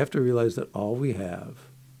 You have to realize that all we have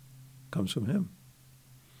comes from Him.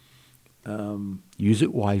 Use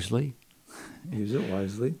it wisely. Use it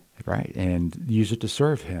wisely. Right, and use it to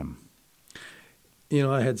serve Him.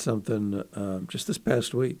 I had something just this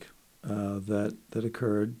past week that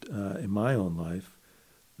occurred in my own life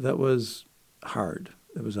that was hard.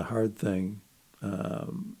 It was a hard thing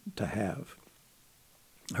to have,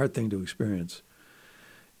 a hard thing to experience.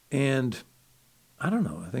 And I don't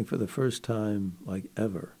know, I think for the first time, like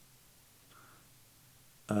ever,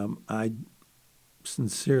 I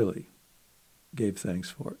sincerely gave thanks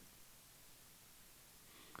for it.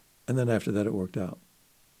 And then after that, it worked out,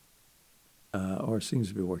 or seems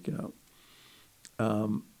to be working out.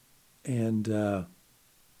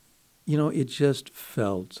 It just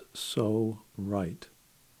felt so right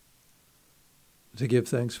to give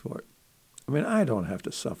thanks for it. I mean, I don't have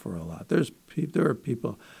to suffer a lot. There are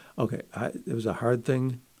people, okay, it was a hard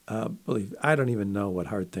thing. Believe I don't even know what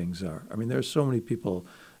hard things are. I mean, there's so many people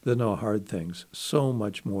that know hard things so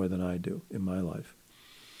much more than I do in my life.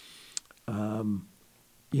 And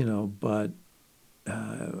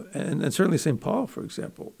certainly St. Paul, for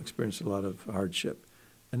example, experienced a lot of hardship.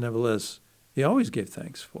 And nevertheless, he always gave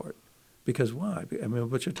thanks for it. Because why? I mean,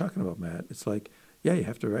 what you're talking about, Matt, it's like, you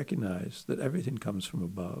have to recognize that everything comes from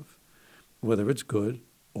above, whether it's good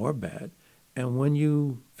or bad. And when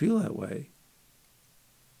you feel that way,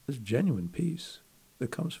 there's genuine peace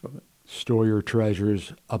that comes from it. Store your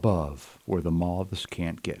treasures above, where the moths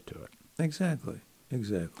can't get to it. Exactly.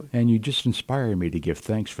 And you just inspire me to give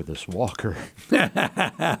thanks for this walker.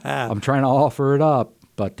 I'm trying to offer it up,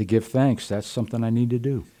 but to give thanks, that's something I need to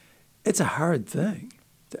do. It's a hard thing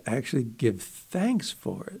to actually give thanks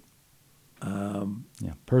for it.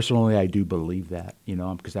 Personally, I do believe that,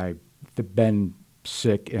 because I've been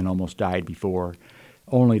sick and almost died before,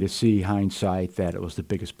 only to see hindsight that it was the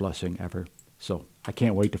biggest blessing ever. So I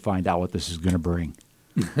can't wait to find out what this is going to bring.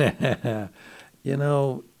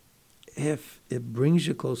 If it brings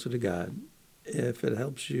you closer to God, if it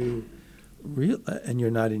helps you and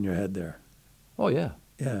you're not in your head there. Oh, yeah.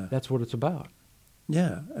 Yeah. That's what it's about.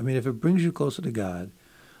 Yeah. I mean, if it brings you closer to God.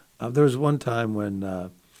 There was one time when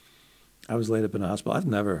I was laid up in a hospital. I've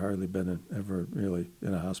never hardly been ever really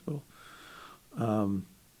in a hospital.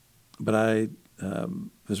 But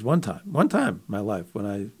there's one time in my life when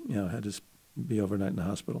I had to be overnight in the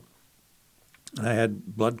hospital. And I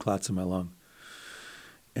had blood clots in my lung.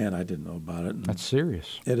 And I didn't know about it. And that's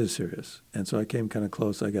serious. It is serious. And so I came kind of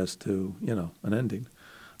close, I guess, to, an ending.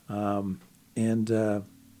 And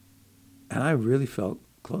I really felt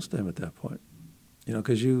close to him at that point.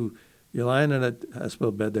 Because you're lying in a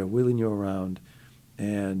hospital bed, they're wheeling you around,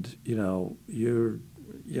 and, you're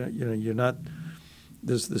not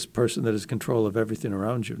this person that has control of everything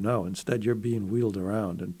around you. No, instead you're being wheeled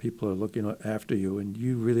around, and people are looking after you, and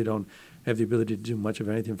you really don't have the ability to do much of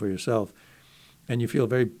anything for yourself. And you feel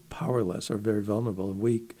very powerless or very vulnerable and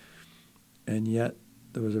weak. And yet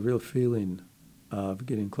there was a real feeling of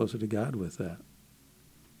getting closer to God with that.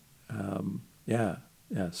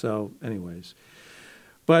 So anyways.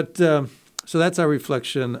 But so that's our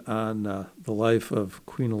reflection on the life of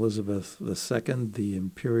Queen Elizabeth II, the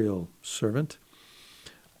Imperial servant,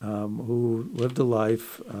 who lived a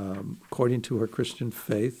life according to her Christian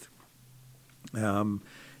faith.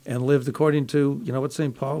 And lived according to, what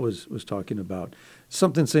St. Paul was talking about.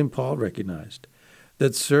 Something St. Paul recognized,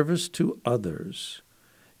 that service to others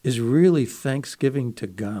is really thanksgiving to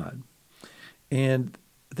God. And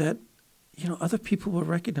that, other people will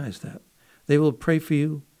recognize that. They will pray for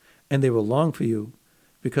you, and they will long for you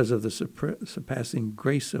because of the surpassing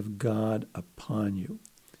grace of God upon you.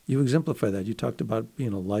 You exemplify that. You talked about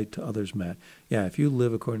being a light to others, Matt. Yeah, if you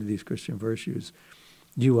live according to these Christian virtues,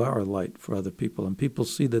 you are a light for other people, and people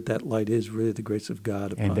see that light is really the grace of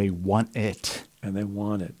God upon and they want it. And they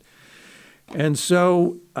want it. And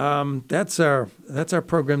so that's our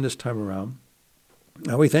program this time around.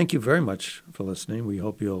 We thank you very much for listening. We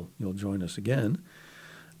hope you'll join us again.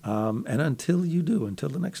 And until you do, until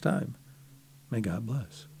the next time, may God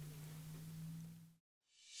bless.